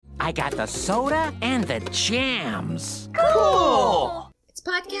I got the soda and the jams. Cool! It's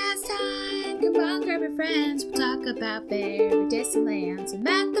podcast time. Come on, grab your friends. We'll talk about very distant lands. And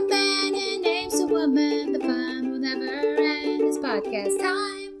Matt the man and names the woman. The fun will never end. It's podcast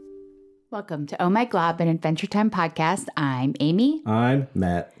time. Welcome to Oh My Glob, an Adventure Time podcast. I'm Amy. I'm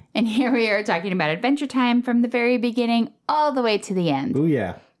Matt. And here we are talking about Adventure Time from the very beginning all the way to the end. Oh,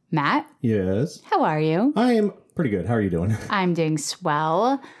 yeah. Matt? Yes? How are you? I am pretty good. How are you doing? I'm doing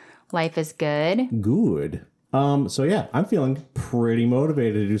swell. Life is good. Good. So yeah, I'm feeling pretty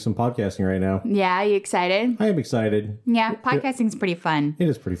motivated to do some podcasting right now. Yeah, you excited? I am excited. Yeah, podcasting's pretty fun. It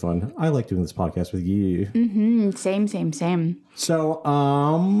is pretty fun. I like doing this podcast with you. Same. So,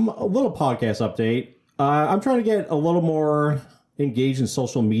 a little podcast update. I'm trying to get a little more engaged in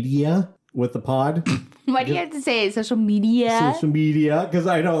social media with the pod. Why do you have to say it? Social media? Social media, because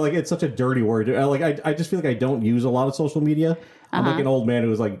I know like it's such a dirty word. I just feel like I don't use a lot of social media. I'm like an old man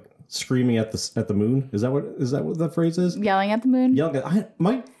who's like screaming at the moon. Is that what the phrase is? Yelling at the moon? Yelling at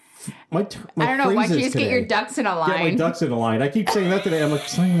my I don't know. Why don't you just get your ducks in a line? Get my ducks in a line. I keep saying that today. I'm like,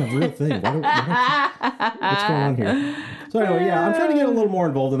 it's not even a real thing. What's going on here? So anyway, yeah, I'm trying to get a little more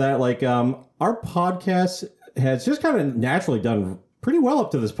involved in that. Like, our podcast has just kind of naturally done pretty well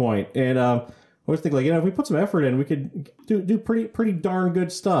up to this point, and I was thinking, like, if we put some effort in, we could do pretty darn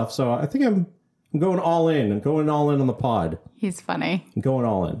good stuff. So I think I'm going all in. I'm going all in on the pod. He's funny. I'm going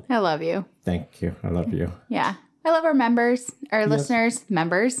all in. I love you. Thank you. I love you. Yeah. I love our members, our listeners.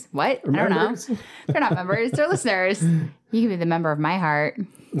 Members? What? Members? I don't know. They're not members. They're listeners. You can be the member of my heart.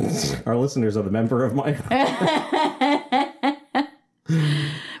 Our listeners are the member of my heart.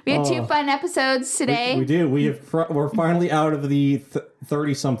 We had 2 fun episodes today. We do. We're finally out of the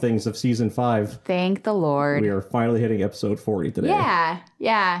 30-somethings of season 5. Thank the Lord. We are finally hitting episode 40 today.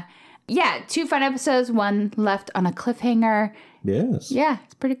 Yeah. 2 fun episodes. 1 left on a cliffhanger. Yes. Yeah,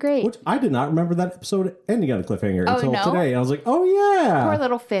 it's pretty great. Which I did not remember that episode ending on a cliffhanger until no? today. I was like, oh, yeah. Poor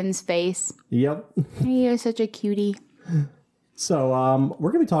little Finn's face. Yep. He was such a cutie. So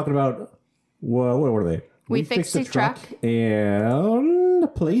we're going to be talking about, what are they? We Fixed a Truck. And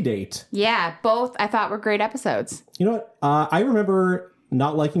Playdate. Yeah, both I thought were great episodes. You know what? I remember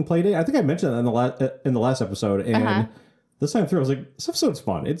not liking Playdate. I think I mentioned that in the last episode. And this time through, I was like, this episode's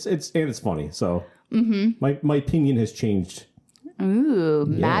fun. It's funny. So my opinion has changed. Ooh,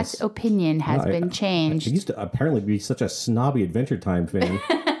 yes. Matt's opinion has been changed. I used to apparently be such a snobby Adventure Time fan.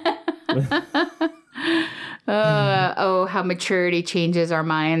 How maturity changes our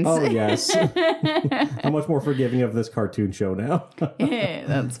minds. Oh, yes. I'm much more forgiving of this cartoon show now.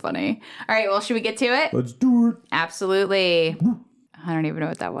 That's funny. All right, well, should we get to it? Let's do it. Absolutely. I don't even know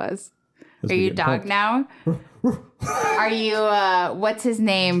what that was. Are you a dog now? Are you, what's his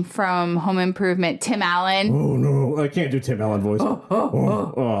name from Home Improvement? Tim Allen? Oh, no. I can't do Tim Allen voice.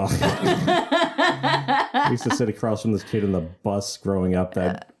 I used to sit across from this kid in the bus growing up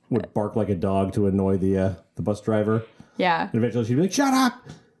that would bark like a dog to annoy the bus driver. Yeah. And eventually she'd be like, shut up!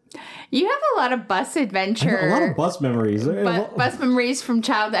 You have a lot of bus adventure. I have a lot of bus memories. Bus memories from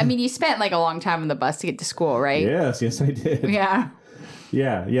childhood. I mean, you spent like a long time on the bus to get to school, right? Yes, I did. Yeah.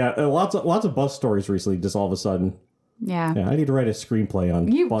 Yeah. Lots of bus stories recently, just all of a sudden. Yeah. I need to write a screenplay on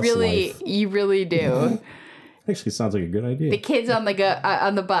bus life. You really do. Actually, sounds like a good idea. The kids on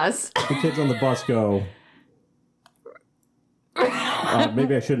the bus. The kids on the bus go.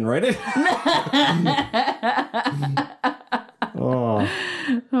 Maybe I shouldn't write it. Oh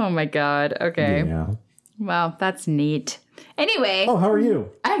my God. Okay. Yeah. Well, that's neat. Anyway. Oh, how are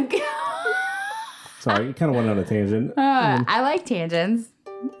you? I'm good. Sorry, you kind of went on a tangent. I like tangents.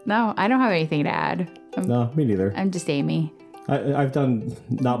 No, I don't have anything to add. No, me neither. I'm just Amy. I've done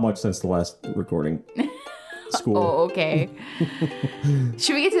not much since the last recording. School. Oh, okay.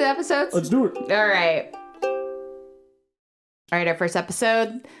 Should we get to the episodes? Let's do it. All right. Our first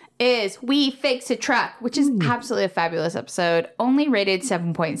episode is We Fix a Truck, which is absolutely a fabulous episode. Only rated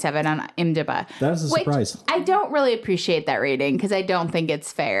 7.7 on IMDb. That is a surprise. I don't really appreciate that rating because I don't think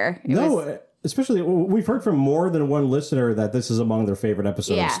it's fair. Especially, we've heard from more than one listener that this is among their favorite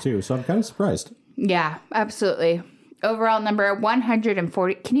episodes, too. So I'm kind of surprised. Yeah, absolutely. Overall number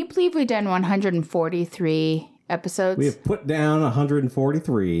 140. Can you believe we've done 143 episodes? We have put down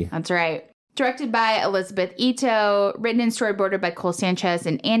 143. That's right. Directed by Elizabeth Ito, written and storyboarded by Cole Sanchez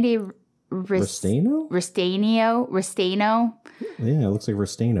and Andy Ristaino? Ristaino. Yeah, it looks like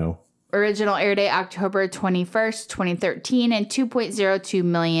Ristaino. Original air date October 21st, 2013, and 2.02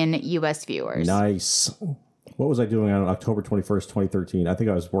 million U.S. viewers. Nice. What was I doing on October 21st, 2013? I think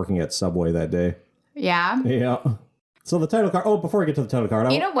I was working at Subway that day. Yeah? Yeah. So the title card. Oh, before I get to the title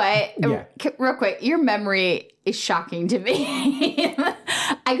card. You know what? Yeah. Real quick, your memory is shocking to me.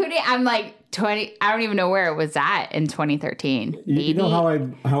 I'm like 20. I don't even know where it was at in 2013. You know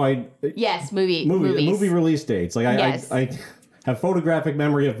how I Yes, movies. movie release dates. Like Yes. I have photographic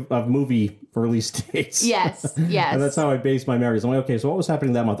memory of movie release dates. Yes. And that's how I base my memories. I'm like, okay, so what was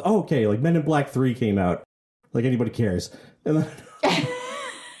happening that month? Oh, okay, like Men in Black 3 came out. Like anybody cares. And then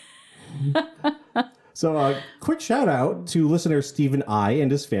so quick shout out to listener Stephen I and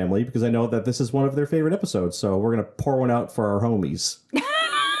his family, because I know that this is one of their favorite episodes. So we're going to pour one out for our homies.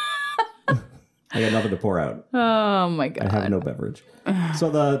 I got nothing to pour out. Oh my God. I have no beverage. So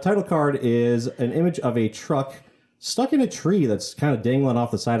the title card is an image of a truck stuck in a tree that's kind of dangling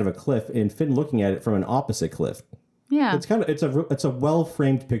off the side of a cliff, and Finn looking at it from an opposite cliff. Yeah. It's a well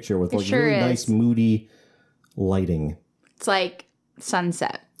framed picture with like sure really is. nice moody lighting. It's like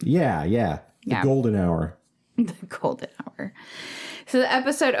sunset. Yeah. The golden hour. The golden hour. So the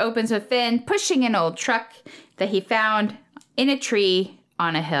episode opens with Finn pushing an old truck that he found in a tree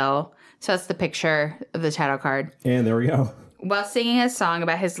on a hill. So that's the picture of the title card. And there we go. While singing a song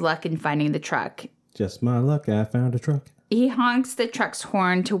about his luck in finding the truck. Just my luck, I found a truck. He honks the truck's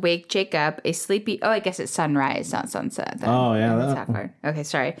horn to wake Jake up, a sleepy... Oh, I guess it's sunrise, not sunset. Then. Oh, yeah. That's that card. Okay,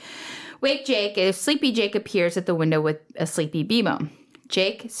 sorry. Wake Jake. A sleepy Jake appears at the window with a sleepy BMO.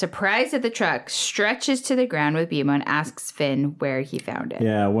 Jake, surprised at the truck, stretches to the ground with BMO and asks Finn where he found it.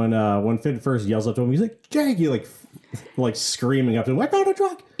 Yeah, when Finn first yells up to him, he's like, Jake, he like screaming up to him, I found a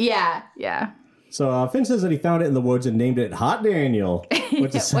truck. Yeah. So Finn says that he found it in the woods and named it Hot Daniel,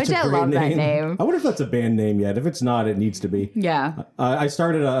 which is such a I great love name. that name. I wonder if that's a band name yet. If it's not, it needs to be. Yeah. I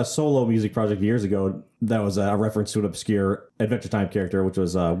started a solo music project years ago that was a reference to an obscure Adventure Time character, which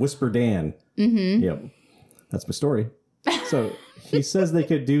was Whisper Dan. Mm-hmm. Yep. That's my story. So he says they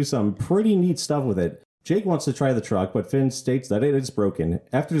could do some pretty neat stuff with it. Jake wants to try the truck, but Finn states that it is broken.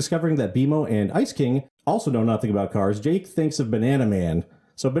 After discovering that BMO and Ice King also know nothing about cars, Jake thinks of Banana Man.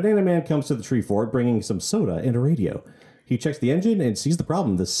 So Banana Man comes to the tree fort, bringing some soda and a radio. He checks the engine and sees the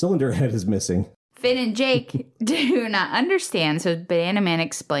problem. The cylinder head is missing. Finn and Jake do not understand, so Banana Man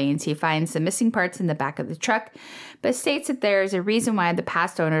explains he finds the missing parts in the back of the truck, but states that there is a reason why the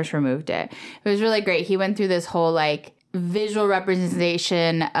past owners removed it. It was really great. He went through this whole visual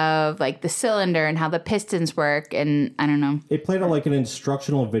representation of the cylinder and how the pistons work, and I don't know. It played out like an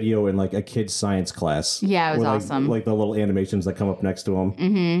instructional video in a kid's science class. Yeah, it was awesome. Like the little animations that come up next to him.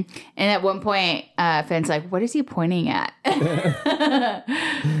 Mm-hmm. And at one point, Finn's like, "What is he pointing at?" That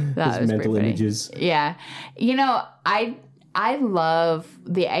was mental pretty images. funny. Yeah, I love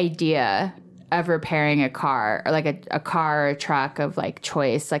the idea of repairing a car, or a car or a truck of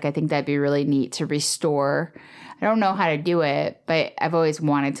choice. I think that'd be really neat to restore. I don't know how to do it, but I've always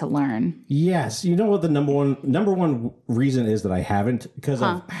wanted to learn. Yes. You know what the number one reason is that I haven't? Because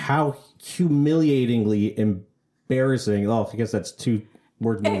of how humiliatingly embarrassing, I guess that's two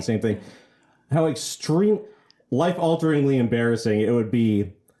words meaning the same thing, how extreme, life-alteringly embarrassing it would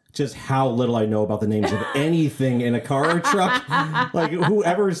be just how little I know about the names of anything in a car or truck.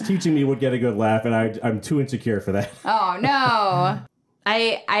 Whoever is teaching me would get a good laugh, and I'm too insecure for that. Oh, no.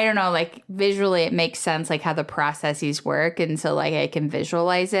 I don't know, visually it makes sense, how the processes work, and so, I can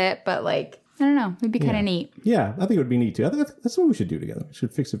visualize it, but, I don't know, it'd be kind of neat. Yeah, I think it would be neat, too. I think that's what we should do together. We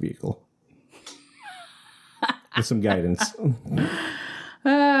should fix a vehicle. With some guidance.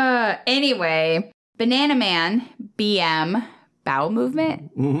 Anyway, Banana Man, BM, bowel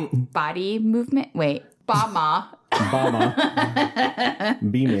movement? Mm-hmm. Body movement? Wait, Bama.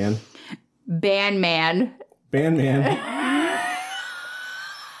 Bama. B-Man. Bandman. Bandman.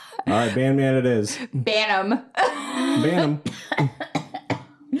 All right, Bandman it is. Bantam. Bantam.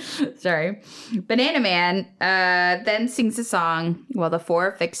 Sorry. Banana Man then sings a song while the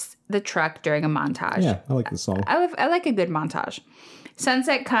four fix the truck during a montage. Yeah, I like the song. I like a good montage.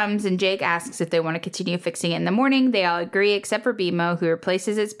 Sunset comes and Jake asks if they want to continue fixing it in the morning. They all agree except for BMO, who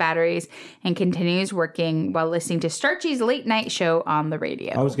replaces its batteries and continues working while listening to Starchy's late night show on the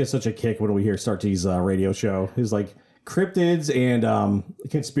radio. I always get such a kick when we hear Starchy's radio show. He's cryptids and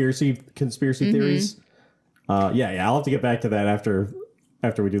conspiracy theories. Yeah, I'll have to get back to that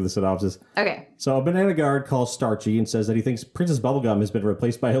after we do the synopsis. Okay. So a banana guard calls Starchy and says that he thinks Princess Bubblegum has been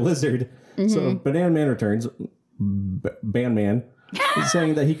replaced by a lizard. Mm-hmm. So Banana Man returns, Bandman,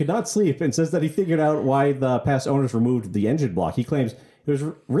 saying that he could not sleep and says that he figured out why the past owners removed the engine block. He claims it was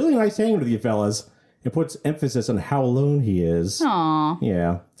really nice hanging with you fellas and puts emphasis on how alone he is. Aww.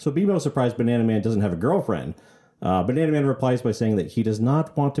 Yeah. So BMO surprised Banana Man doesn't have a girlfriend. Banana Man replies by saying that he does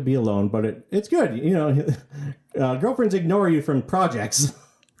not want to be alone, but it's good. Girlfriends ignore you from projects.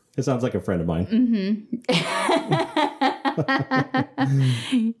 It sounds like a friend of mine.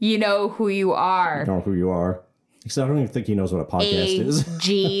 Mm-hmm. You know who you are. You know who you are. Except I don't even think he knows what a podcast is.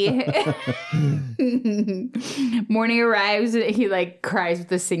 G. Morning arrives. He like cries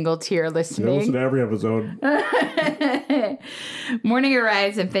with a single tear I listen listening. to every episode. Morning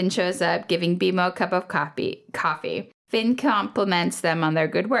arrives and Finn shows up, giving BMO a cup of coffee. Finn compliments them on their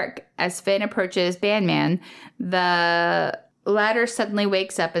good work. As Finn approaches Bandman, the latter suddenly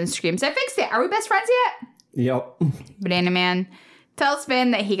wakes up and screams, "I fixed it! Are we best friends yet?" Yep. Banana Man tells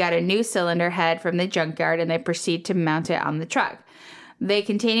Finn that he got a new cylinder head from the junkyard and they proceed to mount it on the truck. They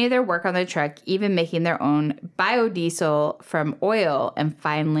continue their work on the truck, even making their own biodiesel from oil, and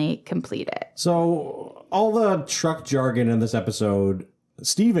finally complete it. So all the truck jargon in this episode,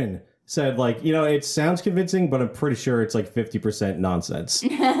 Steven said, like, you know, it sounds convincing, but I'm pretty sure it's like 50% nonsense.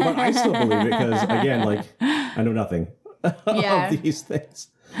 But I still believe it because, again, like, I know nothing of these things.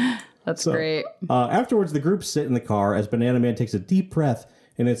 That's great. Afterwards, the group sit in the car as Banana Man takes a deep breath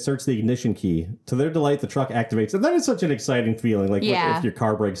and inserts the ignition key. To their delight, the truck activates. And that is such an exciting feeling. Like if your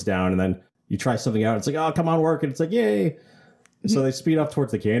car breaks down and then you try something out, it's like, oh, come on, work. And it's like, yay. So they speed off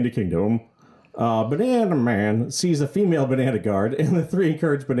towards the Candy Kingdom. Banana Man sees a female banana guard, and the three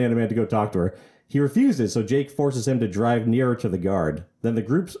encourage Banana Man to go talk to her. He refuses, so Jake forces him to drive nearer to the guard. Then the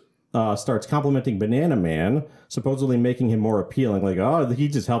group starts complimenting Banana Man, supposedly making him more appealing. Like, oh, he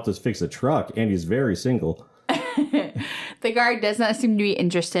just helped us fix a truck, and he's very single. The guard does not seem to be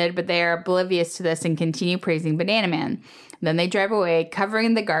interested, but they are oblivious to this and continue praising Banana Man. Then they drive away,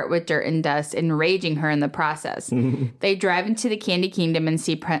 covering the guard with dirt and dust, enraging her in the process. They drive into the Candy Kingdom and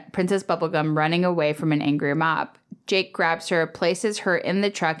see Princess Bubblegum running away from an angry mob. Jake grabs her, places her in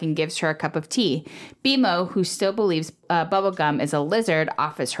the truck, and gives her a cup of tea. BMO, who still believes Bubblegum is a lizard,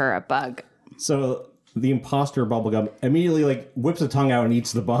 offers her a bug. So the imposter Bubblegum immediately like whips a tongue out and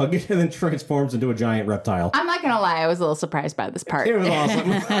eats the bug and then transforms into a giant reptile. I'm not going to lie, I was a little surprised by this part. It was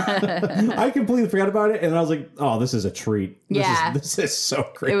awesome. I completely forgot about it and I was like, oh, this is a treat. This is so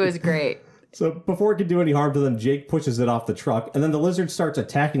great. It was great. So before it can do any harm to them, Jake pushes it off the truck and then the lizard starts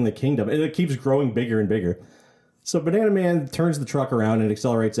attacking the kingdom and it keeps growing bigger and bigger. So Banana Man turns the truck around and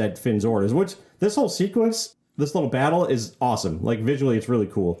accelerates at Finn's orders, which this whole sequence, this little battle is awesome. Like visually, it's really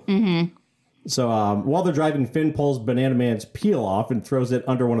cool. Mm-hmm. So while they're driving, Finn pulls Banana Man's peel off and throws it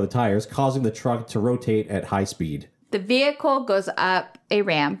under one of the tires, causing the truck to rotate at high speed. The vehicle goes up a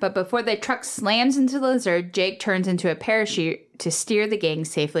ramp, but before the truck slams into the lizard, Jake turns into a parachute to steer the gang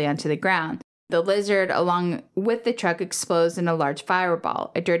safely onto the ground. The lizard, along with the truck, explodes in a large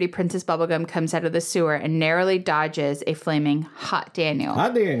fireball. A dirty Princess Bubblegum comes out of the sewer and narrowly dodges a flaming Hot Daniel.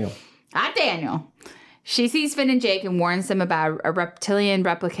 Hot Daniel. Hot Daniel. She sees Finn and Jake and warns them about a reptilian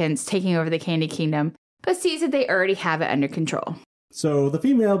replicants taking over the Candy Kingdom, but sees that they already have it under control. So the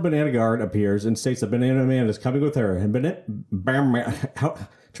female banana guard appears and states that Banana Man is coming with her. And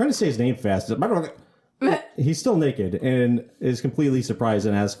trying to say his name fast. He's still naked and is completely surprised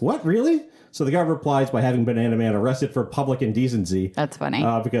and asks, "What, really?" So the guard replies by having Banana Man arrested for public indecency. That's funny.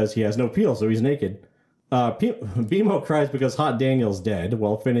 Because he has no peel, so he's naked. BMO cries because Hot Daniel's dead,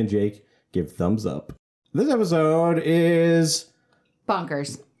 while Finn and Jake give thumbs up. This episode is...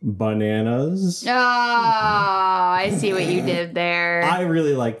 bonkers. Bananas. Oh, I see what you did there. I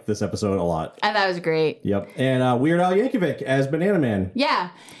really liked this episode a lot. I thought it was great. Yep. And Weird Al Yankovic as Banana Man. Yeah.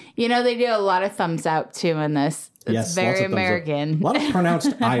 You know, they do a lot of thumbs up, too, in this. It's very American. A lot of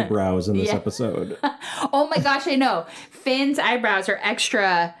pronounced eyebrows in this episode. Oh, my gosh, I know. Finn's eyebrows are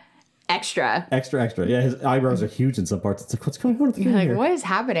extra. Extra. Yeah, his eyebrows are huge in some parts. It's like, what's going on with the You're like, here? what is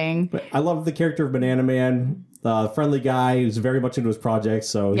happening? But I love the character of Banana Man. Friendly guy who's very much into his projects,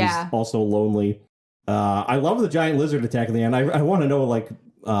 so he's also lonely. I love the giant lizard attack at the end. I want to know, like,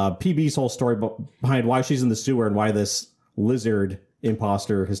 PB's whole story behind why she's in the sewer and why this lizard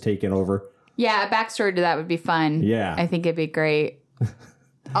imposter has taken over. Yeah, a backstory to that would be fun. Yeah. I think it'd be great.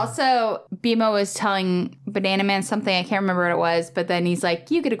 Also, BMO was telling Banana Man something, I can't remember what it was, but then he's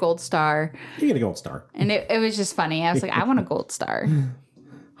like, you get a gold star. You get a gold star. And it was just funny. I was like, I want a gold star.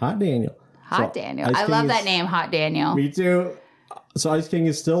 Hot Daniel. Hot Daniel. I love that name, Hot Daniel. Me too. So Ice King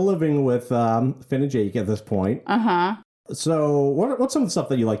is still living with Finn and Jake at this point. Uh-huh. So what's some of the stuff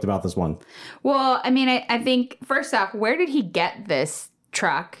that you liked about this one? Well, I mean, I think, first off, where did he get this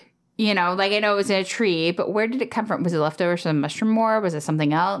truck? You know, like I know it was in a tree, but where did it come from? Was it left over from Mushroom War? Was it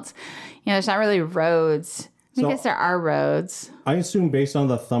something else? You know, there's not really roads. I guess there are roads. I assume based on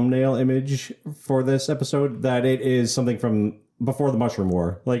the thumbnail image for this episode that it is something from before the Mushroom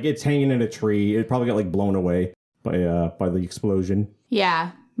War. Like it's hanging in a tree. It probably got like blown away by the explosion.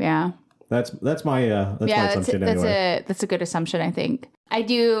 Yeah. That's my assumption anyway. That's a good assumption, I think. I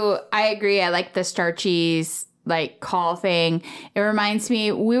agree. I like the Star Cheese like call thing. It reminds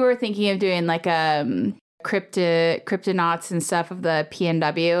me, we were thinking of doing like a cryptonauts and stuff of the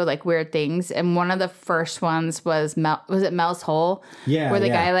PNW, like weird things. And one of the first ones was it Mel's Hole? Yeah, where the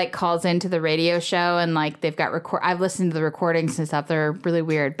yeah. guy like calls into the radio show and like they've got I've listened to the recordings and stuff. They're really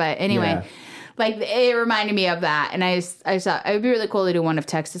weird. But anyway, Yeah. like it reminded me of that. And I thought it would be really cool to do one of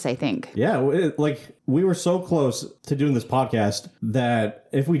Texas, I think. Yeah, we were so close to doing this podcast that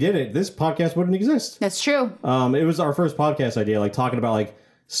if we did it, this podcast wouldn't exist. That's true. It was our first podcast idea, like talking about like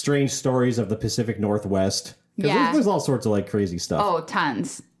strange stories of the Pacific Northwest. 'Cause Yeah. there's all sorts of like crazy stuff. Oh,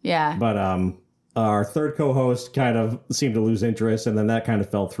 tons. Yeah. But our third co-host kind of seemed to lose interest, and then that kind of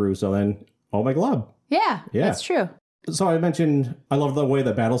fell through. So then, oh my glob. Yeah, Yeah. that's true. So I mentioned I love the way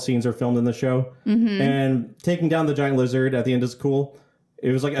the battle scenes are filmed in the show, and taking down the giant lizard at the end is cool.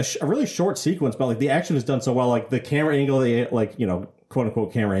 It was like a really short sequence, but like the action is done so well. Like the camera angle, they like quote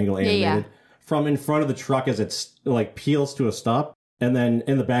unquote camera angle animated yeah. from in front of the truck as it's like peels to a stop, and then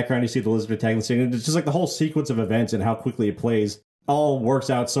in the background you see the lizard attacking the scene. And it's just like the whole sequence of events and how quickly it plays all works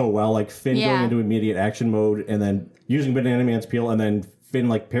out so well. Like Finn going into immediate action mode, and then using Banana Man's peel, and then Finn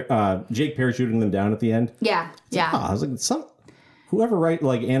Jake parachuting them down at the end. Yeah, yeah. I was like, whoever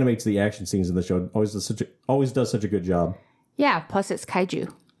animates the action scenes in the show always does such a good job. Yeah, plus it's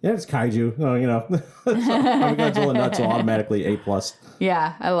kaiju. Yeah, it's kaiju. So, I'm Godzilla nuts, so automatically A+.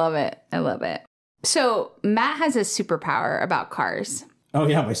 Yeah, I love it. I love it. So Matt has a superpower about cars. Oh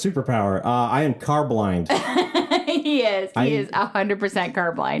yeah, my superpower. I am car blind. He is 100%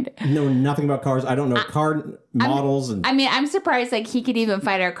 car blind. Know nothing about cars. I don't know car models. I'm surprised like he could even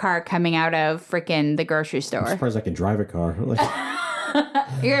find a car coming out of freaking the grocery store. I'm surprised I can drive a car.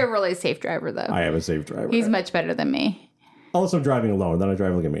 You're a really safe driver though. I am a safe driver. He's much better than me. Unless I'm driving alone, then I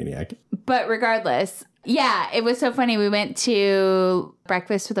drive like a maniac. But regardless, yeah, it was so funny. We went to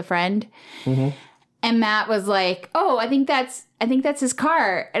breakfast with a friend, and Matt was like, "Oh, I think that's his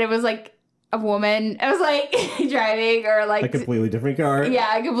car," and it was like a woman. I was like driving or like A completely different car.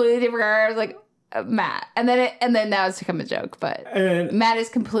 yeah, a completely different car. I was like Matt, and then now it's become a joke. But And Matt is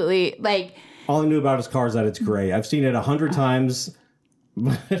completely like all I knew about his car is that it's gray. I've seen it 100 times.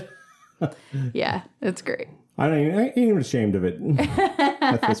 But yeah, it's great. I ain't even ashamed of it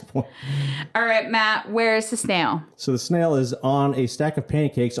at this point. All right, Matt, where's the snail? So the snail is on a stack of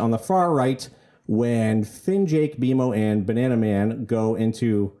pancakes on the far right when Finn, Jake, BMO, and Banana Man go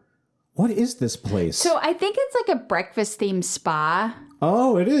into... What is this place? So I think it's like a breakfast themed spa.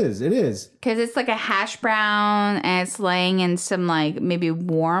 Oh, it is. It is. Because it's like a hash brown and it's laying in some like maybe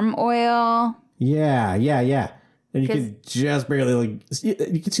warm oil. Yeah. And you can just barely you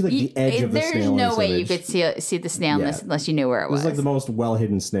can see like the edge of the snail. There's in no this way image. you could see the snail in this unless you knew where it It was. was like the most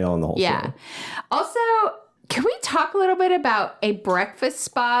well-hidden snail in the whole yeah. show. Also, can we talk a little bit about a breakfast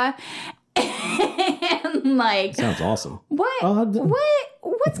spa? And like Sounds awesome.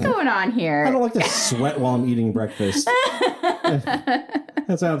 what's going on here? I don't like to sweat while I'm eating breakfast.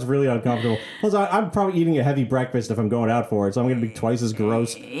 That sounds really uncomfortable. Plus, I'm probably eating a heavy breakfast if I'm going out for it, so I'm going to be twice as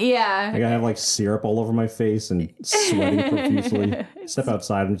gross. Yeah. I gotta have like syrup all over my face and sweating profusely. Step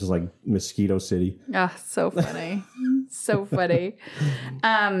outside and just like Mosquito City. Oh, so funny. So funny.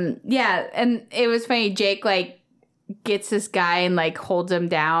 Yeah, and it was funny. Jake like gets this guy and like holds him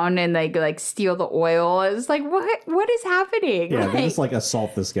down and like steal the oil. It's like what is happening? Yeah, they just like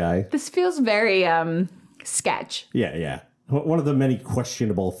assault this guy. This feels very sketch. Yeah. One of the many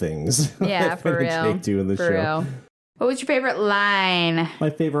questionable things. Yeah, that for Finn and real. Jake do in the For show. real. What was your favorite line? My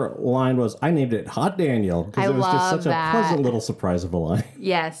favorite line was, I named it Hot Daniel, because I it was just love such that. a pleasant little surprise of a line.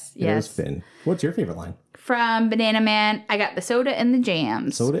 Yes. It was Finn. What's your favorite line? From Banana Man, I got the soda and the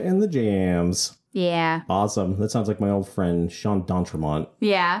jams. Soda and the jams. Yeah. Awesome. That sounds like my old friend Sean D'Entremont.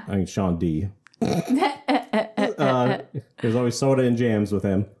 Yeah. I mean, Sean D. There's always soda and jams with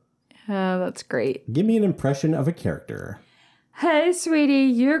him. Oh, that's great. Give me an impression of a character. Hey, sweetie,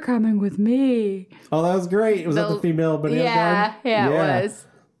 you're coming with me. Oh, that was great. Was that the female banana guard? Yeah, it was.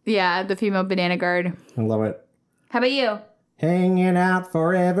 Yeah, the female banana guard. I love it. How about you? Hanging out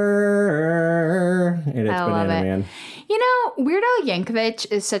forever. And it's I love Banana it. Man. You know, Weird Al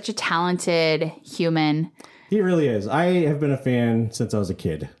Yankovic is such a talented human. He really is. I have been a fan since I was a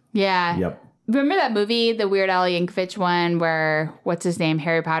kid. Yeah. Yep. Remember that movie, the Weird Al Yankovic one, where, what's his name,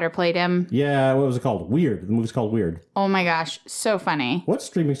 Harry Potter played him? Yeah, what was it called? Weird. The movie's called Weird. Oh my gosh, so funny. What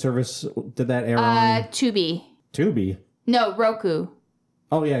streaming service did that air on? Tubi. Tubi. No, Roku.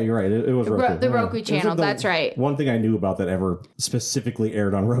 Oh, yeah, you're right. It was Roku. The Roku It was channel, the that's right. One thing I knew about that ever specifically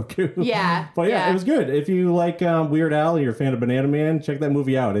aired on Roku. Yeah. But yeah, it was good. If you like Weird Al and you're a fan of Banana Man, check that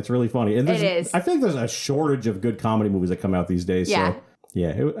movie out. It's really funny. And It is. I feel like there's a shortage of good comedy movies that come out these days. Yeah. So,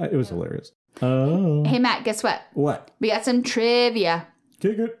 yeah, it was hilarious. Oh. Hey, Matt, guess what? What? We got some trivia.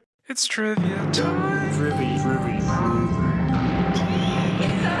 Kick it. It's trivia time.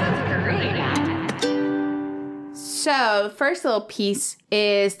 So, the first little piece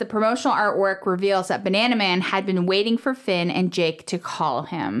is the promotional artwork reveals that Banana Man had been waiting for Finn and Jake to call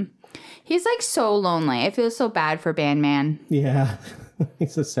him. He's like so lonely. I feel so bad for Bandman. Yeah,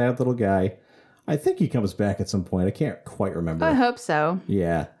 he's a sad little guy. I think he comes back at some point. I can't quite remember. I hope so.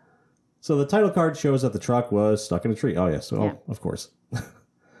 Yeah. So the title card shows that the truck was stuck in a tree. Oh, yes. Oh, yeah. Of course.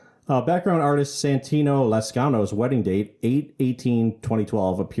 Background artist Santino Lascano's wedding date,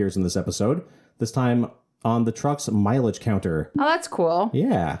 8/18/2012, appears in this episode. This time on the truck's mileage counter. Oh, that's cool.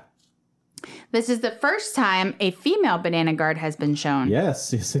 Yeah. This is the first time a female banana guard has been shown.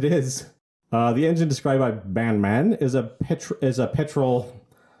 Yes, it is. The engine described by Bandman is a petrol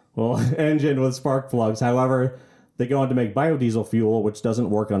engine with spark plugs. However, they go on to make biodiesel fuel, which doesn't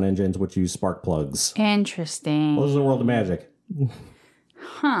work on engines which use spark plugs. Interesting. Well, this is a world of magic.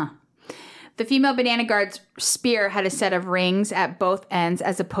 Huh. The female banana guard's spear had a set of rings at both ends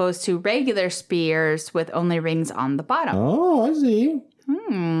as opposed to regular spears with only rings on the bottom. Oh, I see.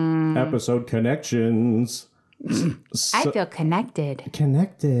 Episode connections. I feel connected.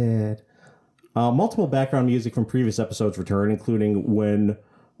 Connected. Multiple background music from previous episodes return, including When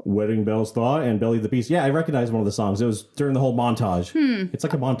Wedding Bells Thaw and Belly the Beast. Yeah, I recognize one of the songs. It was during the whole montage. It's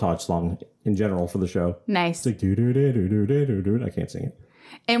like a montage song in general for the show. Nice. It's like do-do-do-do-do-do-do. I can't sing it.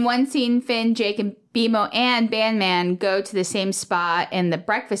 In one scene, Finn, Jake, and BMO and Bandman go to the same spot in the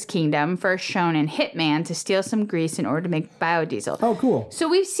Breakfast Kingdom, first shown in Hitman, to steal some grease in order to make biodiesel. Oh, cool. So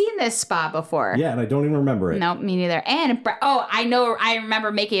we've seen this spot before. Yeah, and I don't even remember it. Nope, me neither. And, I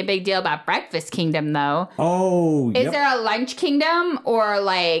remember making a big deal about Breakfast Kingdom, though. Oh, Is there a lunch kingdom or,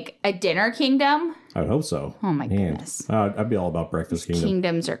 like, a dinner kingdom? I would hope so. Oh, my goodness. I'd be all about Breakfast Kingdom.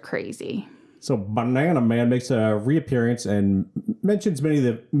 Kingdoms are crazy. So Banana Man makes a reappearance and mentions many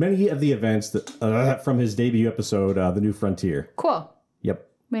of the events that from his debut episode, The New Frontier. Cool. Yep.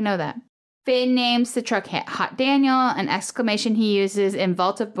 We know that. Finn names the truck Hot Daniel, an exclamation he uses in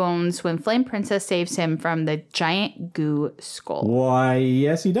Vault of Bones when Flame Princess saves him from the giant goo skull. Why,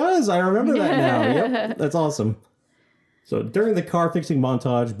 yes, he does. I remember that now. Yep, that's awesome. So during the car fixing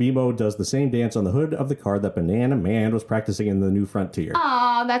montage, BMO does the same dance on the hood of the car that Banana Man was practicing in The New Frontier.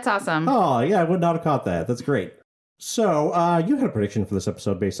 Oh, that's awesome. Oh, yeah, I would not have caught that. That's great. So, you had a prediction for this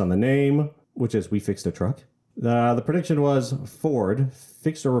episode based on the name, which is We Fixed a Truck. The prediction was Ford,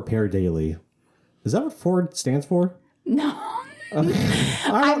 fix or repair daily. Is that what Ford stands for? No.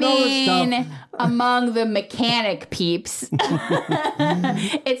 I mean, among the mechanic peeps,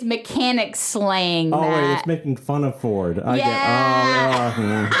 it's mechanic slang. Oh, wait, it's making fun of Ford. I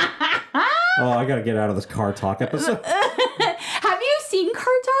gotta get out of this car talk episode. Have you seen Car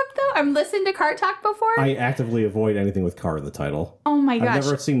Talk, though? I've listened to Car Talk before. I actively avoid anything with car in the title. Oh, my gosh. I've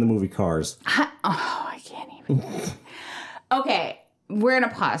never seen the movie Cars. I can't even. Okay, we're going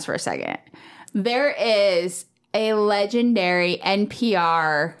to pause for a second. There is a legendary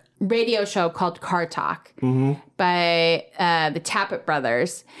NPR radio show called Car Talk by the Tappet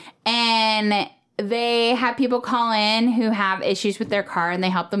brothers. And they have people call in who have issues with their car and they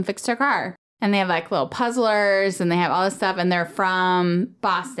help them fix their car. And they have like little puzzlers and they have all this stuff. And they're from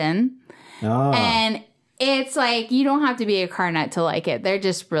Boston. Oh. And it's like, you don't have to be a car nut to like it. They're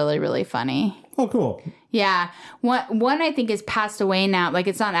just really, really funny. Oh, cool. Yeah. One I think is passed away now. Like,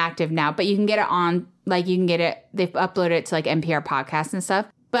 it's not active now, but you can get it on, like, you can get it, they've uploaded it to, like, NPR podcasts and stuff.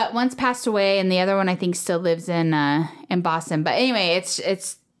 But one's passed away, and the other one, I think, still lives in Boston. But anyway,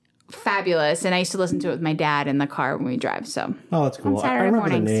 it's fabulous, and I used to listen to it with my dad in the car when we drive, so. Oh, that's cool. I remember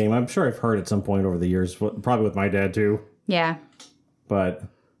the name. I'm sure I've heard at some point over the years, probably with my dad, too. Yeah. But.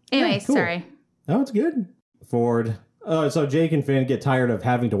 Anyway, yeah, cool. Sorry. Oh, it's good. Ford. So Jake and Finn get tired of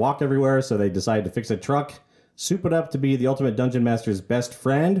having to walk everywhere, so they decide to fix a truck, soup it up to be the ultimate dungeon master's best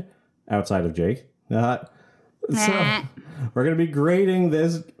friend, outside of Jake. So we're going to be grading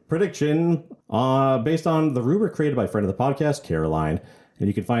this prediction based on the rubric created by friend of the podcast, Caroline. And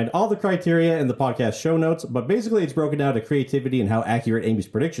you can find all the criteria in the podcast show notes, but basically it's broken down to creativity and how accurate Amy's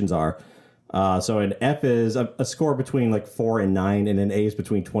predictions are. So an F is a score between like 4 and 9, and an A is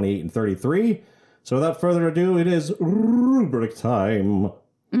between 28 and 33. So without further ado, it is rubric time.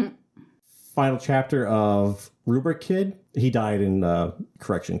 Final chapter of Rubric Kid. He died in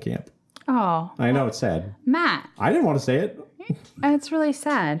correction camp. Oh. I know, it's sad. Matt. I didn't want to say it. It's really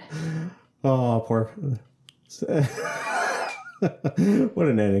sad. Oh, poor. What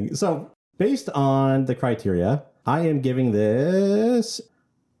an ending. So, based on the criteria, I am giving this...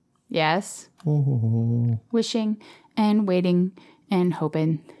 Yes. Wishing and waiting and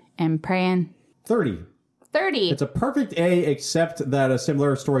hoping and praying. 30. 30. It's a perfect A, except that a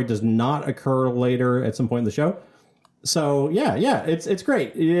similar story does not occur later at some point in the show. So yeah, it's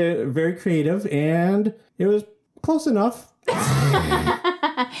great. Very creative, and it was close enough.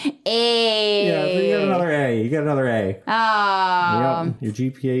 A. Yeah, you got another A. Oh. Yep, your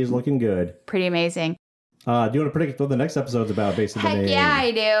GPA is looking good. Pretty amazing. Do you want to predict what the next episode's about based on the Heck name? yeah,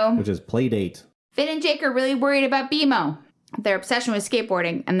 I do. Which is Playdate. Finn and Jake are really worried about BMO, their obsession with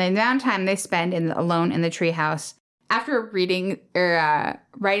skateboarding, and the amount of time they spend alone in the treehouse. After reading or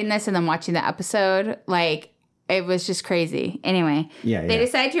writing this and then watching the episode, like, it was just crazy. Anyway, they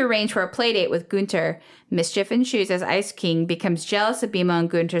decide to arrange for a play date with Gunter. Mischief ensues as Ice King becomes jealous of BMO and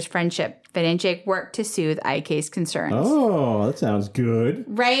Gunter's friendship. Finn and Jake work to soothe IK's concerns. Oh, that sounds good.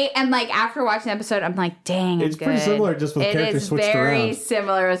 Right? And like after watching the episode, I'm like, dang, it's pretty similar, just with characters switched around. It is very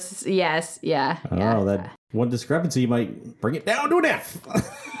similar. Yes, yeah. Oh, that one discrepancy might bring it down to an F.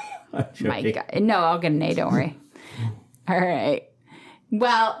 My God. No, I'll get an A, don't worry. All right.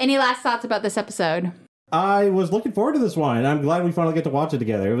 Well, any last thoughts about this episode? I was looking forward to this one, and I'm glad we finally get to watch it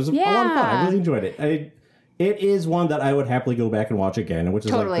together. It was a lot of fun. I really enjoyed it. It is one that I would happily go back and watch again, which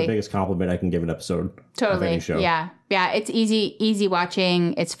is like the biggest compliment I can give an episode of any show. Yeah. It's easy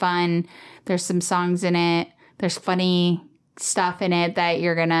watching. It's fun. There's some songs in it. There's funny stuff in it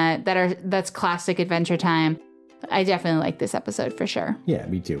that that's classic Adventure Time. I definitely like this episode for sure. Yeah,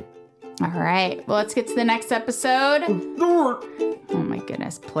 me too. All right. Well, let's get to the next episode. Oh my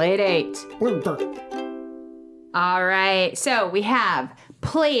goodness. Playdate. All right. So we have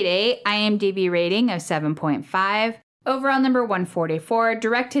Playdate, IMDb rating of 7.5. Overall number 144.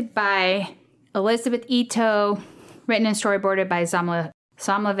 Directed by Elizabeth Ito. Written and storyboarded by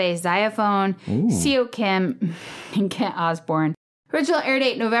Samlave Xiophone, Seo Kim, and Kent Osborne. Original air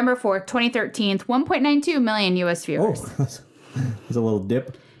date November 4th, 2013. 1.92 million U.S. viewers. Oh, there's a little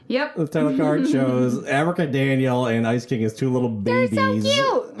dip. Yep. The title card shows Abracadaniel and Ice King as two little babies. They're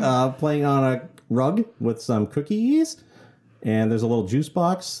so cute. Playing on a rug with some cookies. And there's a little juice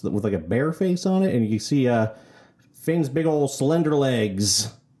box with like a bear face on it. And you see Finn's big old slender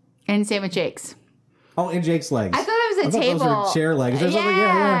legs. And same with Jake's. Oh, and Jake's legs. I thought it was a table. Those were chair legs. There's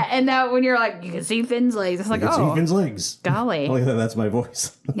yeah. And now when you're like, you can see Finn's legs. It's like, see Finn's legs. Golly. Oh, yeah, that's my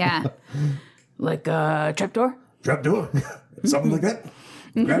voice. Yeah. Like a trapdoor? Trapdoor. Something like that.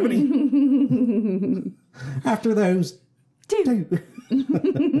 Gravity. After those two.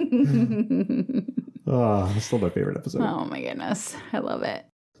 Oh, it's still my favorite episode. Oh my goodness. I love it.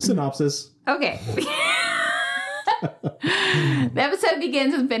 Synopsis. Okay. The episode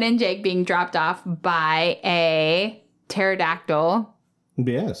begins with Finn and Jake being dropped off by a pterodactyl.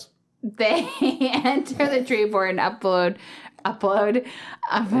 Yes. They enter the tree fort and upload. I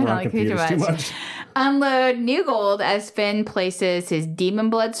don't like too much. Unload new gold as Finn places his demon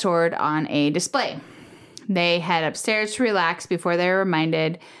blood sword on a display. They head upstairs to relax before they're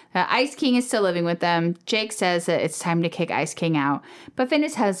reminded that Ice King is still living with them. Jake says that it's time to kick Ice King out, but Finn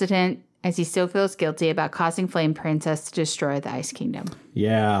is hesitant as he still feels guilty about causing Flame Princess to destroy the Ice Kingdom.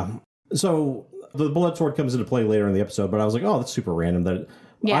 Yeah. So the blood sword comes into play later in the episode, but I was like, oh, that's super random. That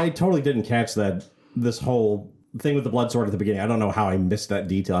I totally didn't catch that this whole thing with the blood sword at the beginning. I don't know how I missed that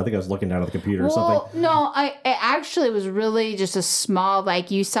detail. I think I was looking down at the computer or something. No, it actually was really just a small,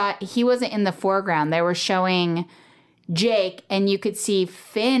 like you saw, he wasn't in the foreground. They were showing Jake and you could see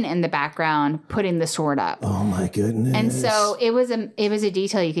Finn in the background putting the sword up. Oh my goodness. And so it was a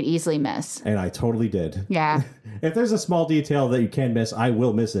detail you could easily miss. And I totally did. Yeah. If there's a small detail that you can miss, I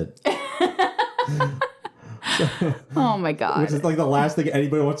will miss it. Oh my God. Which is like the last thing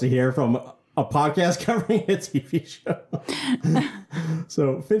anybody wants to hear from a podcast covering a TV show.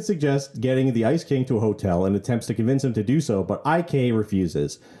 So Finn suggests getting the Ice King to a hotel and attempts to convince him to do so, but IK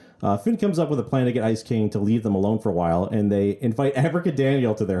refuses. Finn comes up with a plan to get Ice King to leave them alone for a while, and they invite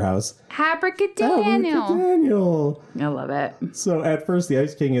Abracadaniel to their house. Abracadaniel. I love it. So at first, the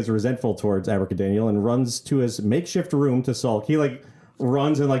Ice King is resentful towards Abracadaniel and runs to his makeshift room to sulk. He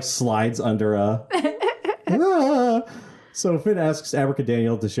runs and slides under a... So Finn asks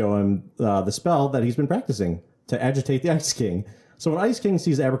Abracadaniel to show him the spell that he's been practicing to agitate the Ice King. So when Ice King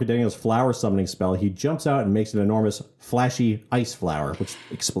sees Abracadaniel's flower summoning spell, he jumps out and makes an enormous, flashy ice flower, which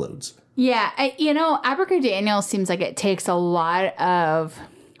explodes. Yeah, Abracadaniel seems like it takes a lot of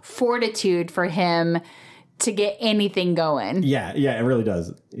fortitude for him to get anything going. Yeah, it really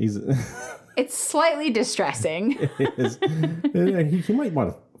does. It's slightly distressing. It is. He might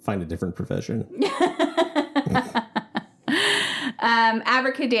want to find a different profession.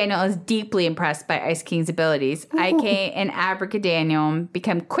 Abracadaniel is deeply impressed by Ice King's abilities. IK and Abracadaniel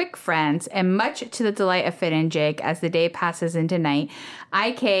become quick friends, and much to the delight of Finn and Jake, as the day passes into night,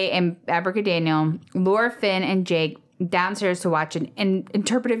 IK and Abracadaniel lure Finn and Jake downstairs to watch an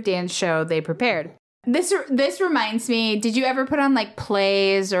interpretive dance show they prepared. This reminds me, did you ever put on like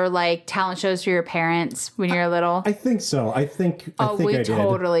plays or like talent shows for your parents when you were little? I think so. I think We I did.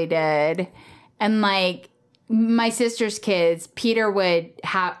 totally did. And like my sister's kids, Peter would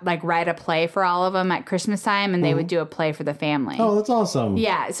write a play for all of them at Christmas time, and they would do a play for the family. Oh, that's awesome.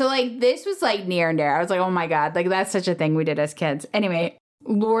 Yeah. So like this was like near and dear. I was like, oh my God, like that's such a thing we did as kids. Anyway,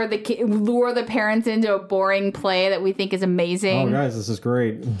 lure the parents into a boring play that we think is amazing. Oh, guys, this is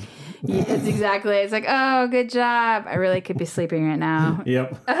great. Yeah, it's like, oh, good job. I really could be sleeping right now.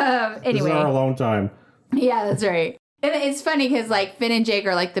 Yep. Anyway. This is our alone time. Yeah, that's right. And it's funny because like Finn and Jake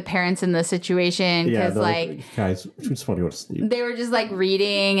are like the parents in the situation because like guys, we just want to go to sleep. they were just like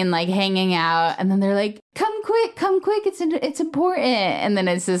reading and like hanging out, and then they're like, come quick, it's important. And then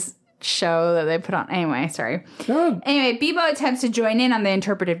it's this show that they put on. Anyway, sorry. Good. Anyway, Bebo attempts to join in on the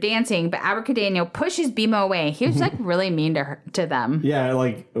interpretive dancing, but Abracadaniel pushes Bebo away. He was like really mean to them. Yeah,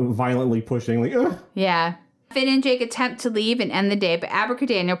 like violently pushing, like, ugh. Yeah. Finn and Jake attempt to leave and end the day, but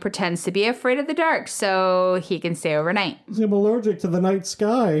Abracadaniel pretends to be afraid of the dark so he can stay overnight. I'm allergic to the night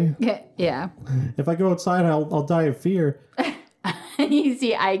sky. Yeah. If I go outside, I'll die of fear. You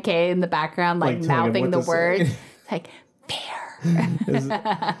see IK in the background, like telling him mouthing the what to words. say. Like, fear.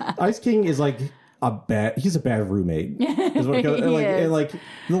 Ice King is like he's a bad roommate. Is what and like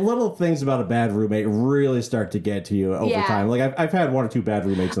the little things about a bad roommate really start to get to you over time. Like I've had one or two bad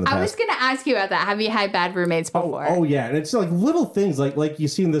roommates in the past. I was going to ask you about that. Have you had bad roommates before? Oh yeah, and it's like little things like you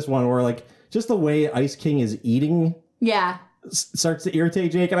see in this one where like just the way Ice King is eating. Yeah. Starts to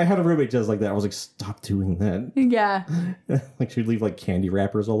irritate Jake, and I had a roommate just like that. I was like, stop doing that. Yeah. Like she'd leave like candy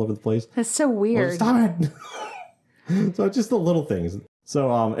wrappers all over the place. That's so weird. Stop it. So it's just the little things.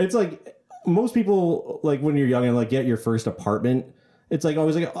 So it's like most people, like when you're young and like get your first apartment, it's like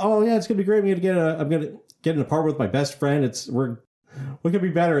always like, oh yeah, it's gonna be great. I'm gonna get an apartment with my best friend. What could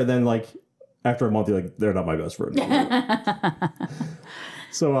be better? And then like after a month, you're like, they're not my best friend.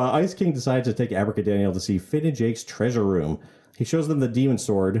 So Ice King decides to take Abracadaniel to see Finn and Jake's treasure room. He shows them the demon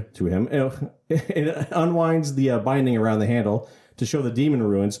sword to him. It unwinds the binding around the handle to show the demon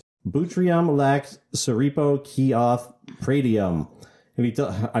ruins. Butrium lax Seripo Keoth Pradium. And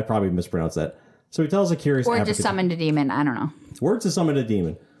I probably mispronounced that. So he tells a curious or just summoned a demon. I don't know. Words to summon a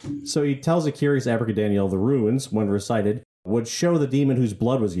demon. So he tells a curious Abracadaniel the runes, when recited, would show the demon whose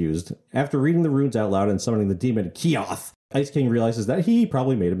blood was used. After reading the runes out loud and summoning the demon Keoth, Ice King realizes that he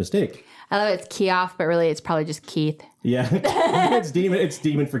probably made a mistake. I love it's Keoth, but really it's probably just Keith. Yeah, it's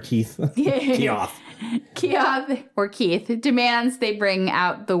demon for Keith. Keoth. Keoth, or Keith, demands they bring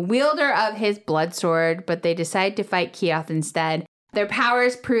out the wielder of his blood sword, but they decide to fight Keoth instead. Their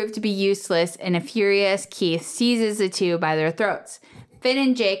powers prove to be useless, and a furious Keith seizes the two by their throats. Finn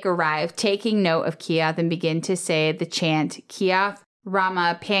and Jake arrive, taking note of Keoth, and begin to say the chant, Keoth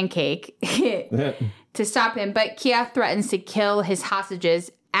Rama Pancake, to stop him. But Keoth threatens to kill his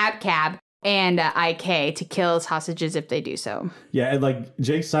hostages, Abcab and IK, to kill his hostages if they do so. Yeah, and like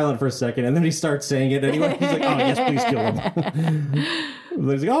Jake's silent for a second, and then he starts saying it anyway. He's like, oh, yes, please kill him.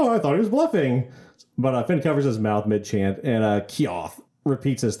 He's like, oh, I thought he was bluffing. But Finn covers his mouth mid-chant, and Keoth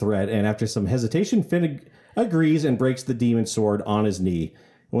repeats his threat. And after some hesitation, Finn agrees and breaks the demon sword on his knee.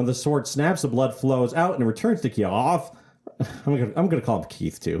 When the sword snaps, the blood flows out and returns to Keoth. I'm gonna call him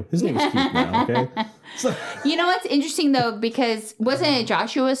Keith too. His name is Keith now. Okay. So, you know what's interesting though, because wasn't it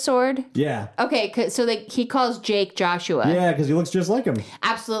Joshua's sword? Yeah. Okay, so he calls Jake Joshua. Yeah, because he looks just like him.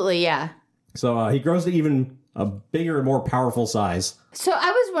 Absolutely, yeah. So he grows to even a bigger and more powerful size. So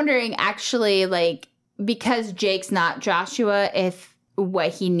I was wondering, actually, like, because Jake's not Joshua, if what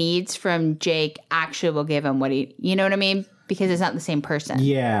he needs from Jake actually will give him what you know what I mean? Because it's not the same person.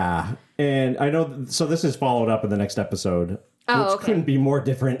 Yeah. And I know, so this is followed up in the next episode, which couldn't be more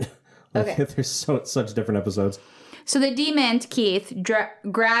different. Like, there's such different episodes. So the demon, Keith,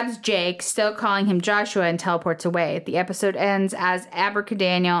 grabs Jake, still calling him Joshua, and teleports away. The episode ends as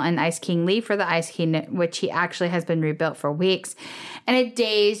Abracadaniel and Ice King leave for the Ice Kingdom, which he actually has been rebuilt for weeks. And a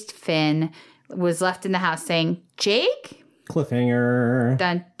dazed Finn was left in the house saying, Jake? Cliffhanger.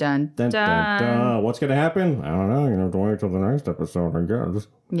 Dun, dun, dun. Dun, dun, dun. What's going to happen? I don't know. You're going to wait till the next episode, I guess.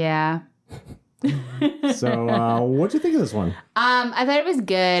 Yeah. So, what'd you think of this one? I thought it was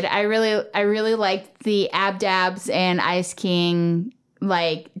good. I really liked the Abdabs and Ice King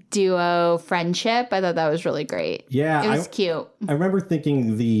like duo friendship. I thought that was really great. Yeah, it was cute. I remember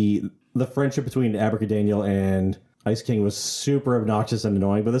thinking the friendship between Abracadaniel and Ice King was super obnoxious and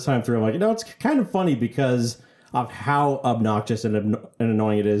annoying, but this time through, I'm like, it's kind of funny because of how obnoxious and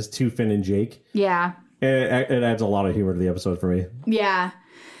annoying it is to Finn and Jake. Yeah. It adds a lot of humor to the episode for me. Yeah.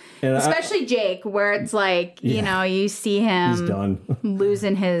 And especially Jake, where it's like, you know, you see him he's done.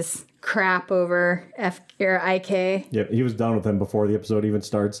 losing his crap over F or IK. Yep, he was done with him before the episode even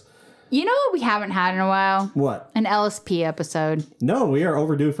starts. You know what we haven't had in a while? What? An LSP episode. No, we are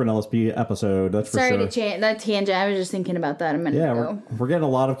overdue for an LSP episode. That's for sure. Sorry to change that tangent. I was just thinking about that a minute ago. We're getting a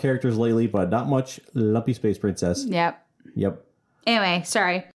lot of characters lately, but not much Lumpy Space Princess. Yep. Anyway,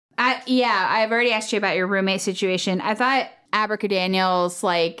 sorry. I've already asked you about your roommate situation. I thought Abracadaniel's,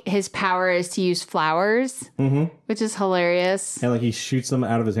 like, his power is to use flowers, which is hilarious. And, like, he shoots them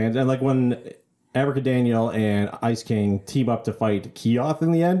out of his hands. And, like, when Abracadaniel and Ice King team up to fight Keoth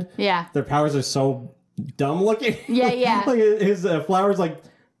in the end, their powers are so dumb looking. Yeah. Like, his flowers, like,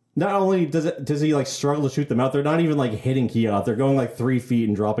 not only does he, like, struggle to shoot them out, they're not even, like, hitting Keoth. They're going, like, 3 feet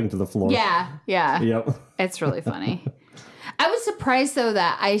and dropping to the floor. Yeah. Yep. It's really funny. I was surprised, though,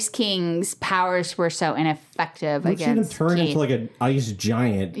 that Ice King's powers were so ineffective We've seen him against turn Keith. into, like, an ice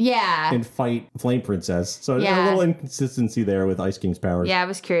giant and fight Flame Princess. So there's a little inconsistency there with Ice King's powers. Yeah, I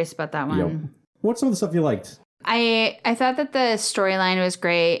was curious about that one. Yep. What's some of the stuff you liked? I thought that the storyline was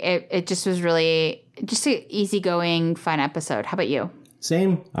great. It just was really just an easygoing, fun episode. How about you?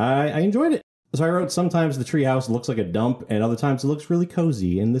 Same. I enjoyed it. So I wrote, sometimes the treehouse looks like a dump, and other times it looks really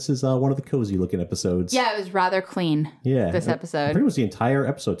cozy. And this is one of the cozy-looking episodes. Yeah, it was rather clean. Yeah. This episode. Pretty much the entire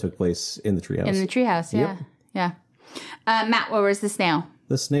episode took place in the treehouse. In the treehouse, yeah. Matt, what was the snail?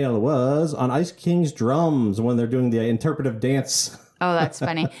 The snail was on Ice King's drums when they're doing the interpretive dance. Oh, that's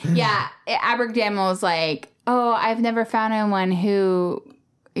funny. Yeah, Abracadabra was like, oh, I've never found anyone who,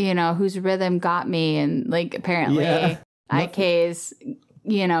 whose rhythm got me. And, like, apparently IK's,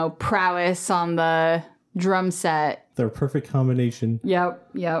 prowess on the drum set. Their perfect combination.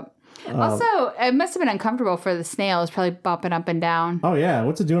 Yep. Also, it must have been uncomfortable for the snail. It's probably bopping up and down. Oh, yeah.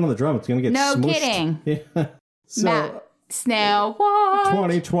 What's it doing on the drum? It's going to get No smooshed. kidding. Yeah. So, Matt, snail, what?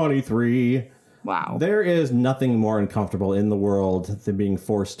 2023. Wow. There is nothing more uncomfortable in the world than being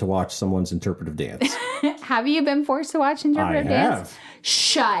forced to watch someone's interpretive dance. Have you been forced to watch interpretive dance?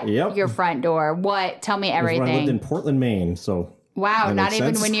 Shut your front door. What? Tell me everything. When I lived in Portland, Maine, so... Wow, not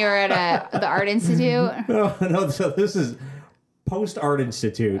even when you were at the Art Institute? No, so this is post-Art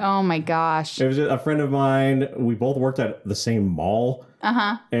Institute. Oh my gosh. It was a friend of mine. We both worked at the same mall.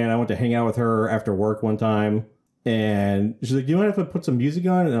 Uh-huh. And I went to hang out with her after work one time. And she's like, do you mind if I put some music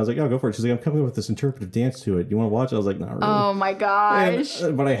on? And I was like, oh, go for it. She's like, I'm coming with this interpretive dance to it. You want to watch it? I was like, not really. Oh my gosh.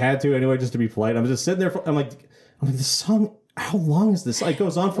 But I had to anyway, just to be polite. I was just sitting there. I'm like, this song, how long is this? It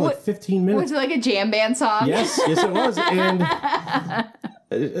goes on for like 15 minutes. Was it like a jam band song? Yes, it was. And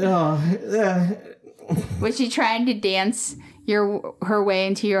was she trying to dance her way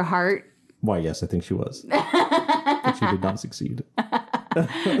into your heart? Why, yes, I think she was. But she did not succeed.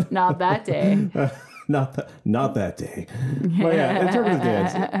 Not that day. Not that day. But yeah, interpretive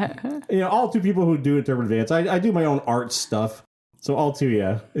dance. All two people who do interpretive dance. I do my own art stuff. So all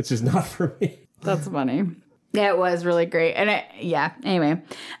two, it's just not for me. That's funny. Yeah, it was really great. And anyway.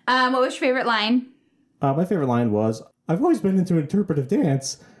 What was your favorite line? My favorite line was, I've always been into interpretive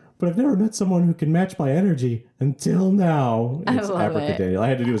dance, but I've never met someone who can match my energy until now. It's Abracadaniel. I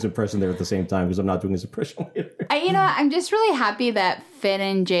had to do his impression there at the same time because I'm not doing his impression later. I'm just really happy that Finn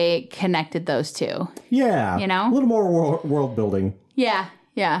and Jake connected those two. Yeah. A little more world building. Yeah.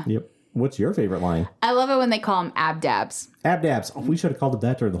 Yep. What's your favorite line? I love it when they call them abdabs. Abdabs. Oh, we should have called it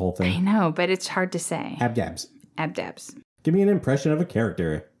that during the whole thing. I know, but it's hard to say. Abdabs. Abdabs. Give me an impression of a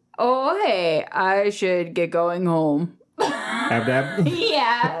character. Oh, hey, I should get going home. Abdab?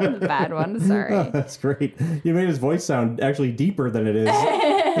 Yeah, the bad one. Sorry. That's great. You made his voice sound actually deeper than it is.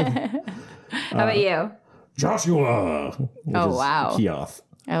 How about you? Joshua. Oh, wow. Keoth.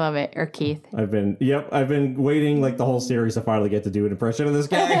 I love it. Or Keith. I've been waiting like the whole series to finally get to do an impression of this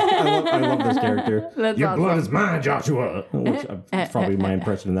guy. I love this character. That's Your awesome. blood is mine, Joshua. Which is probably my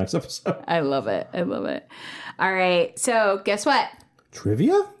impression in the next episode. I love it. All right. So guess what?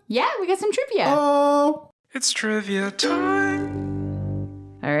 Trivia? Yeah, we got some trivia. Oh. It's trivia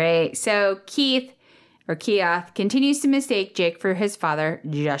time. All right. So Keoth continues to mistake Jake for his father,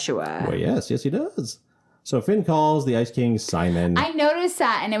 Joshua. Well, yes, he does. So Finn calls the Ice King Simon. I noticed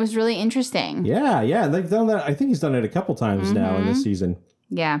that, and it was really interesting. Yeah. They've done that. I think he's done it a couple times now in this season.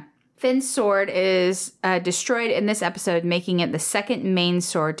 Yeah. Finn's sword is destroyed in this episode, making it the second main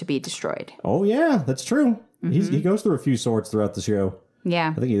sword to be destroyed. Oh, yeah, that's true. He goes through a few swords throughout the show.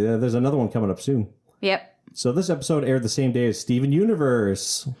 Yeah. I think there's another one coming up soon. Yep. So this episode aired the same day as Steven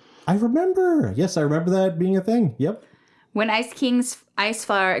Universe. I remember. Yes, I remember that being a thing. Yep. When Ice King's ice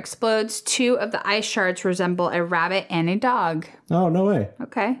flower explodes, 2 of the ice shards resemble a rabbit and a dog. Oh, no way.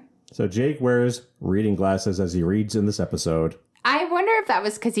 Okay. So Jake wears reading glasses as he reads in this episode. I wonder if that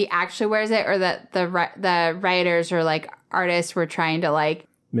was because he actually wears it, or that the writers or like artists were trying to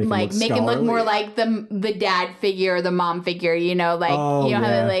make him look more like the dad figure or the mom figure. You know,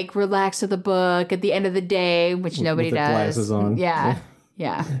 how they relax with the book at the end of the day, which nobody with the does. Glasses on. Yeah.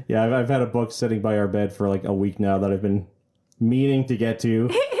 Yeah. Yeah, I've had a book sitting by our bed for like a week now that I've been meaning to get to.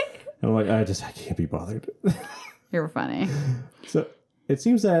 And I'm like, I can't be bothered. You're funny. So it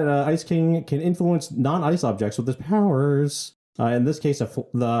seems that Ice King can influence non-ice objects with his powers. In this case,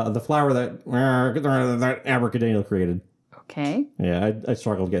 the flower that Abracadabra created. Okay. Yeah, I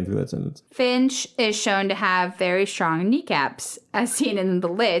struggled getting through that sentence. Finch is shown to have very strong kneecaps, as seen in The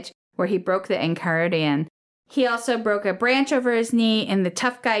Lich, where he broke the Enchiridion. He also broke a branch over his knee in the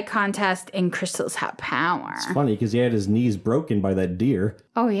Tough Guy contest in Crystals Have Power. It's funny because he had his knees broken by that deer.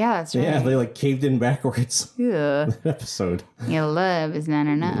 Oh, yeah, that's right. Yeah, they caved in backwards. Yeah. That episode. Your love is not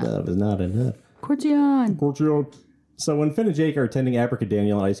enough. Love is not enough. Cordion. So when Finn and Jake are attending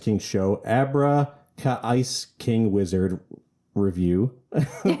Abracadaniel and Ice King's show, Ice King Wizard review,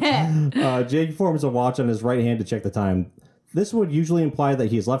 Jake forms a watch on his right hand to check the time. This would usually imply that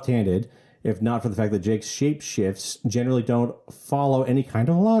he is left-handed, if not for the fact that Jake's shapeshifts generally don't follow any kind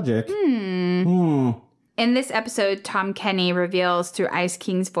of logic. In this episode, Tom Kenny reveals through Ice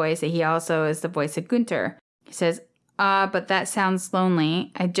King's voice that he also is the voice of Gunter. He says, but that sounds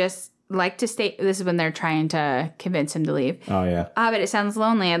lonely. I just like to stay. This is when they're trying to convince him to leave. Oh, yeah. But it sounds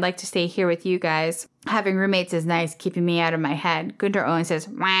lonely. I'd like to stay here with you guys. Having roommates is nice, keeping me out of my head. Gunter only says,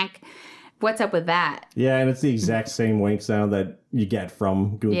 whack. What's up with that? Yeah, and it's the exact same wank sound that you get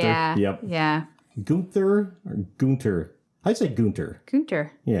from Gunther. Yeah. Yep. Yeah. Gunther or Gunter? I'd say Gunter.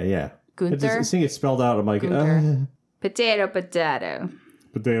 Gunter. Yeah. Gunther. Seeing it spelled out, I'm like, Potato.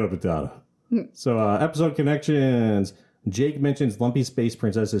 Potato. So, episode connections. Jake mentions Lumpy Space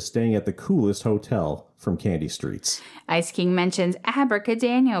Princess is staying at the coolest hotel from Candy Streets. Ice King mentions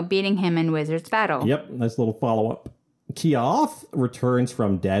Abracadaniel beating him in Wizard's Battle. Yep, nice little follow-up. Keoth returns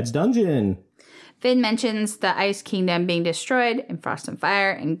from Dad's Dungeon. Finn mentions the Ice Kingdom being destroyed in Frost and Fire,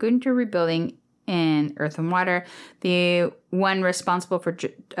 and Gunter rebuilding in Earth and Water. The one responsible for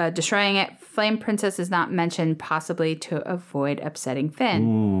destroying it, Flame Princess, is not mentioned, possibly to avoid upsetting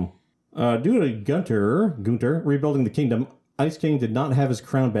Finn. Due to Gunter rebuilding the kingdom, Ice King did not have his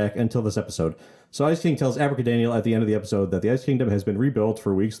crown back until this episode. So Ice King tells Abracadaniel at the end of the episode that the Ice Kingdom has been rebuilt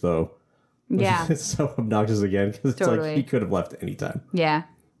for weeks, though. Yeah. It's so obnoxious again, because it's like he could have left anytime. Yeah.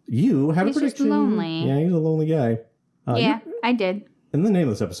 You had He's a prediction. Just lonely. Yeah, he's a lonely guy. I did. And the name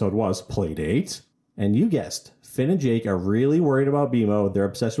of this episode was Playdate. And you guessed, Finn and Jake are really worried about BMO, their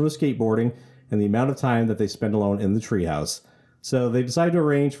obsession with skateboarding, and the amount of time that they spend alone in the treehouse. So they decide to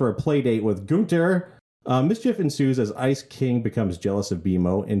arrange for a play date with Gunter. Mischief ensues as Ice King becomes jealous of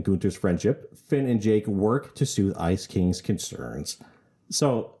BMO and Gunter's friendship. Finn and Jake work to soothe Ice King's concerns.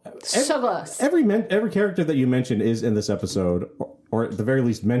 So every character that you mentioned is in this episode, or at the very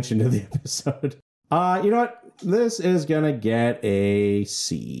least mentioned in the episode. You know what? This is gonna get a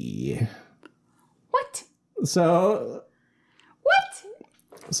C. What? So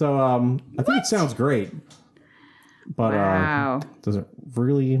I think it sounds great. But does it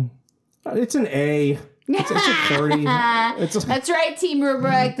really? It's an A. It's a 30. That's right, Team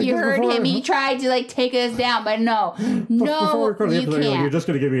Rubric. You heard him. He tried to take us down, but no, before we you can't. You're just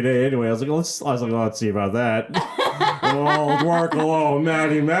going to give me an A anyway. I was like, let's see about that. Oh, work alone,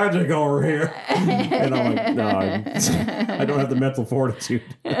 Maddie Magic over here. And I'm like, no, I don't have the mental fortitude.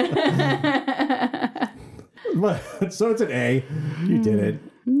 But so it's an A. You did it.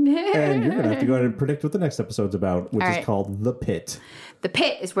 And you're going to have to go ahead and predict what the next episode's about, which is called The Pit. The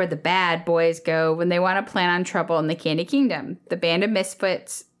Pit is where the bad boys go when they want to plan on trouble in the Candy Kingdom. The band of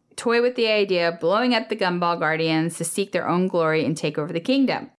misfits toy with the idea of blowing up the Gumball Guardians to seek their own glory and take over the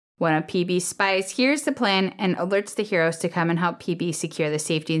kingdom. One of PB's spies hears the plan and alerts the heroes to come and help PB secure the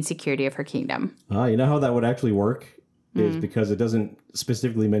safety and security of her kingdom. You know how that would actually work? Is because it doesn't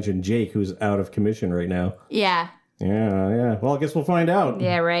specifically mention Jake, who's out of commission right now. Yeah. Yeah. Well, I guess we'll find out.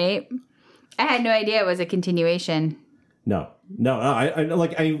 Yeah, right? I had no idea it was a continuation. No.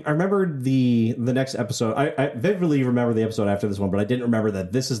 I remember the next episode. I vividly remember the episode after this one, but I didn't remember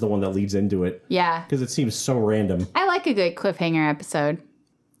that this is the one that leads into it. Yeah. Because it seems so random. I like a good cliffhanger episode.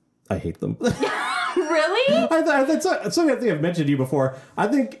 I hate them. Really? That's something I think I've mentioned to you before. I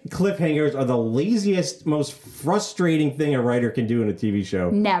think cliffhangers are the laziest, most frustrating thing a writer can do in a TV show.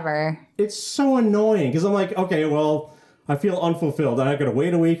 Never. It's so annoying because I'm like, okay, well, I feel unfulfilled. I got to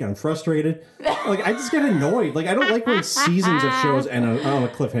wait a week. I'm frustrated. Like, I just get annoyed. Like, I don't like when seasons of shows end on a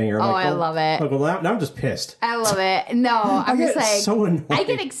cliffhanger. I'm like, I love it. Like, well, now I'm just pissed. I love it. No, I'm just get like, so annoyed. I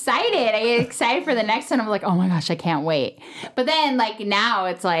get excited. I get excited for the next one. I'm like, oh my gosh, I can't wait. But then, like, now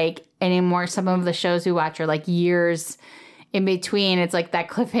it's like anymore. Some of the shows we watch are like years in between. It's like that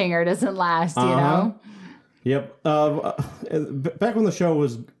cliffhanger doesn't last, you know? Yep. Back when the show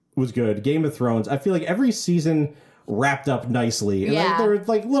was good, Game of Thrones, I feel like every season wrapped up nicely. And like, there were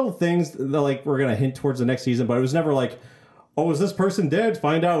like little things that like we're gonna hint towards the next season, but it was never like, oh, is this person dead?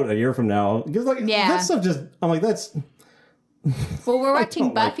 Find out a year from now. Because like that stuff just, I'm like, that's. Well, we're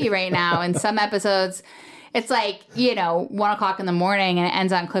watching Buffy right now, and some episodes, it's like, 1 o'clock in the morning, and it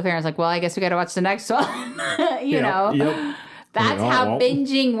ends on cliffhanger. It's like, well, I guess we got to watch the next one. you know. Yep. That's how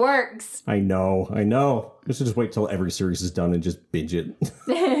binging works. I know. I should just wait till every series is done and just binge it.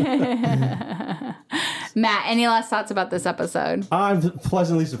 Matt, any last thoughts about this episode? I'm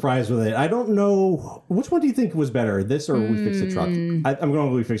pleasantly surprised with it. I don't know. Which one do you think was better, this or We Fix the Truck? I'm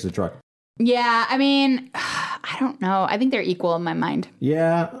going with We Fix the Truck. Yeah, I mean, I don't know. I think they're equal in my mind.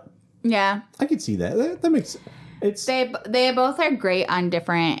 Yeah. Yeah. I could see that. That makes it's. They both are great in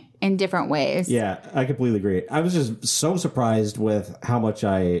different ways. Yeah, I completely agree. I was just so surprised with how much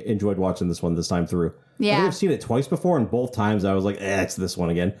I enjoyed watching this one this time through. Yeah. I think I've seen it twice before, and both times I was like, it's this one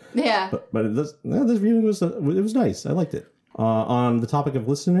again. Yeah. But this viewing was nice. I liked it. On the topic of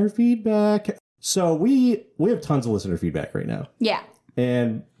listener feedback, so we have tons of listener feedback right now. Yeah.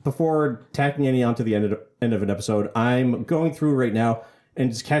 And before tacking any onto the end of an episode, I'm going through right now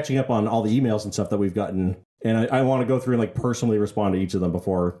and just catching up on all the emails and stuff that we've gotten. And I want to go through and like personally respond to each of them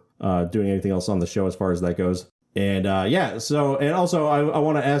before doing anything else on the show as far as that goes. And so also I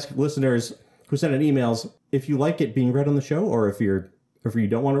want to ask listeners who sent in emails if you like it being read on the show or if you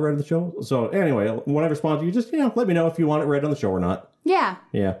don't want it read on the show. So anyway, when I respond to you, just let me know if you want it read on the show or not. Yeah.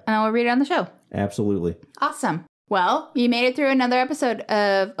 Yeah. And I will read it on the show. Absolutely. Awesome. Well, you made it through another episode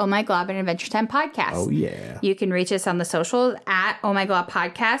of Oh My Glob and Adventure Time podcast. Oh, yeah. You can reach us on the socials at Oh My Glob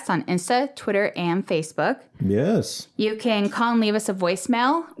Podcast on Insta, Twitter, and Facebook. Yes. You can call and leave us a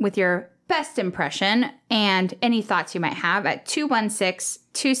voicemail with your best impression and any thoughts you might have at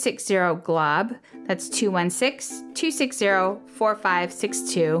 216-260-GLOB. That's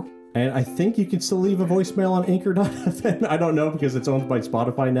 216-260-4562. And I think you can still leave a voicemail on Anchor.fm. I don't know because it's owned by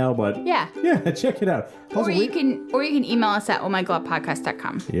Spotify now, but yeah, check it out. Also, or you can email us at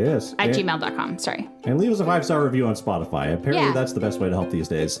ohmyglobpodcast.com. Yes. At gmail.com, sorry. And leave us a 5-star review on Spotify. Apparently that's the best way to help these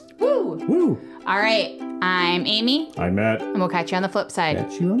days. Woo! Woo! All right. I'm Amy. I'm Matt. And we'll catch you on the flip side.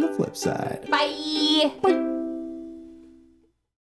 Catch you on the flip side. Bye! Bye.